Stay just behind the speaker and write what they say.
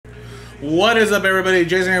What is up, everybody?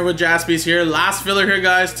 Jason here with Jaspys here. Last filler here,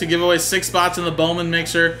 guys, to give away 6 spots in the Bowman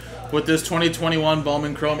mixer with this 2021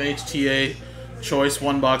 Bowman Chrome HTA Choice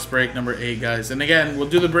 1-box break number 8, guys. And again, we'll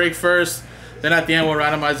do the break first, then at the end we'll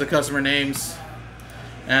randomize the customer names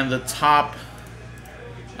and the top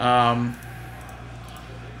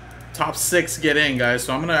 6 get in, guys.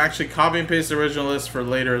 So I'm gonna actually copy and paste the original list for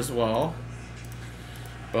later as well.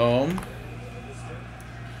 Boom.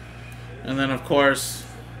 And then of course,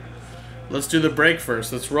 let's do the break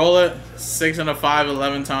first. Let's roll it. 6 and a 5,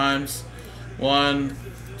 11 times. 1,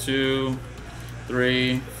 2,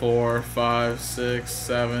 3, 4, 5, 6,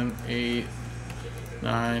 7, 8,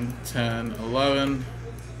 9, 10, 11.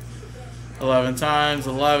 11 times,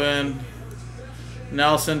 11.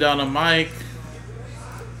 Nelson down to Mike.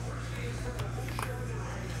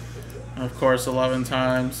 Of course, 11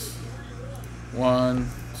 times. 1,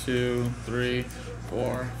 2, 3,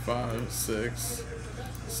 4, 5, 6,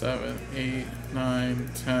 7, 8, 9,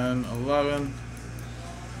 10, 11.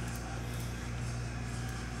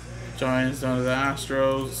 Giants down to the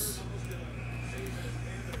Astros.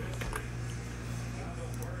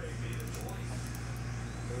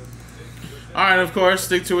 Alright, of course,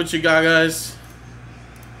 stick to what you got, guys.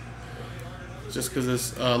 Just because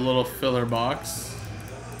it's a little filler box.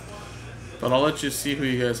 But I'll let you see who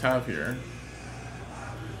you guys have here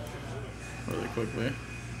really quickly.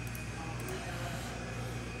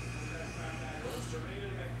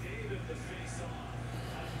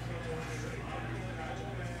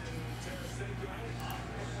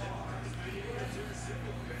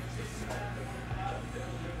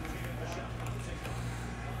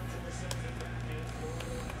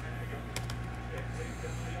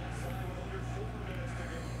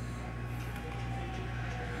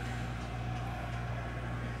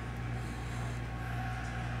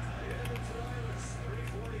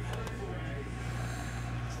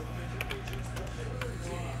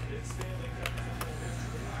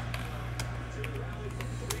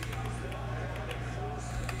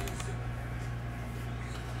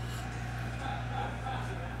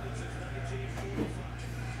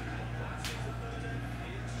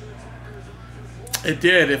 It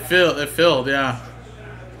did. It filled, yeah.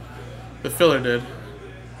 The filler did.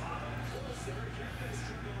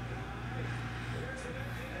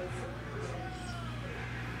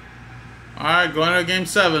 Alright, going to game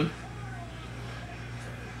 7.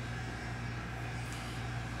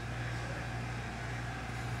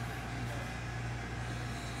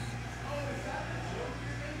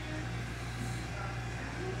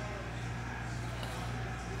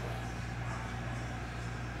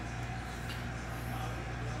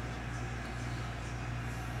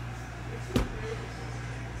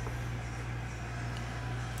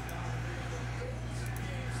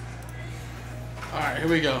 Alright, here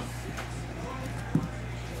we go.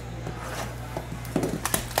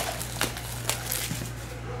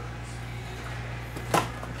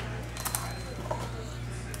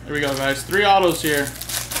 Here we go, guys. 3 autos here.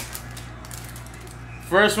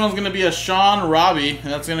 First one's going to be a Sean Robbie,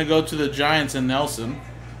 and that's going to go to the Giants and Nelson.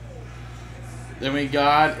 Then we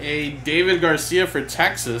got a David Garcia for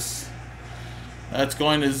Texas. That's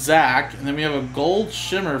going to Zach. And then we have a gold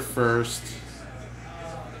shimmer first.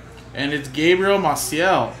 And it's Gabriel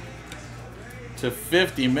Maciel to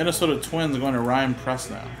 50. Minnesota Twins going to Ryan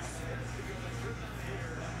Presnow.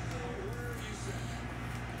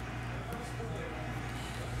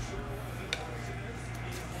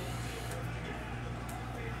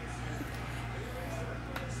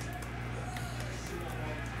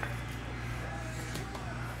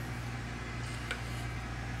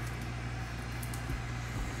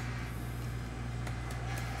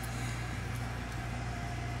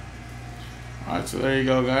 Alright, so there you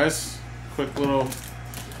go, guys. Quick little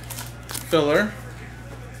filler.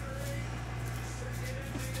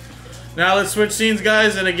 Now let's switch scenes,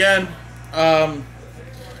 guys, and again,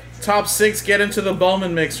 top 6 get into the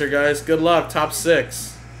Bowman mixer, guys. Good luck, top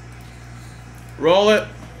 6. Roll it.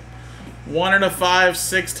 1 and a 5,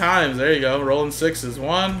 6 times. There you go, rolling 6s.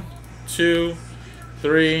 1, 2,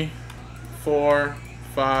 3, 4,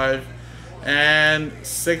 5, and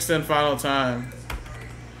 6th and final time.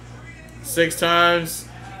 6 times,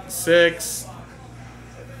 6,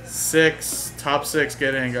 6, top 6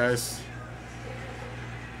 get in, guys.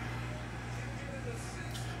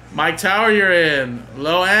 Mike Tower, you're in.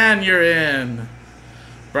 Loanne, you're in.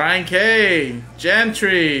 Brian K,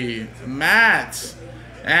 Gentry, Matt,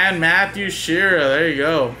 and Matthew Shearer. There you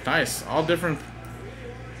go. Nice. All different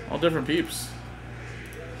peeps.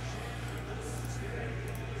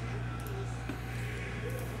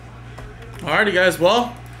 Alrighty, guys.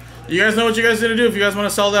 Well, you guys know what you guys need to do if you guys want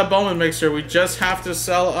to sell that Bowman mixer. We just have to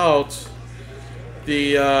sell out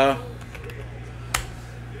the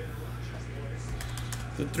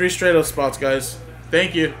 3 straight up spots, guys.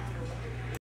 Thank you.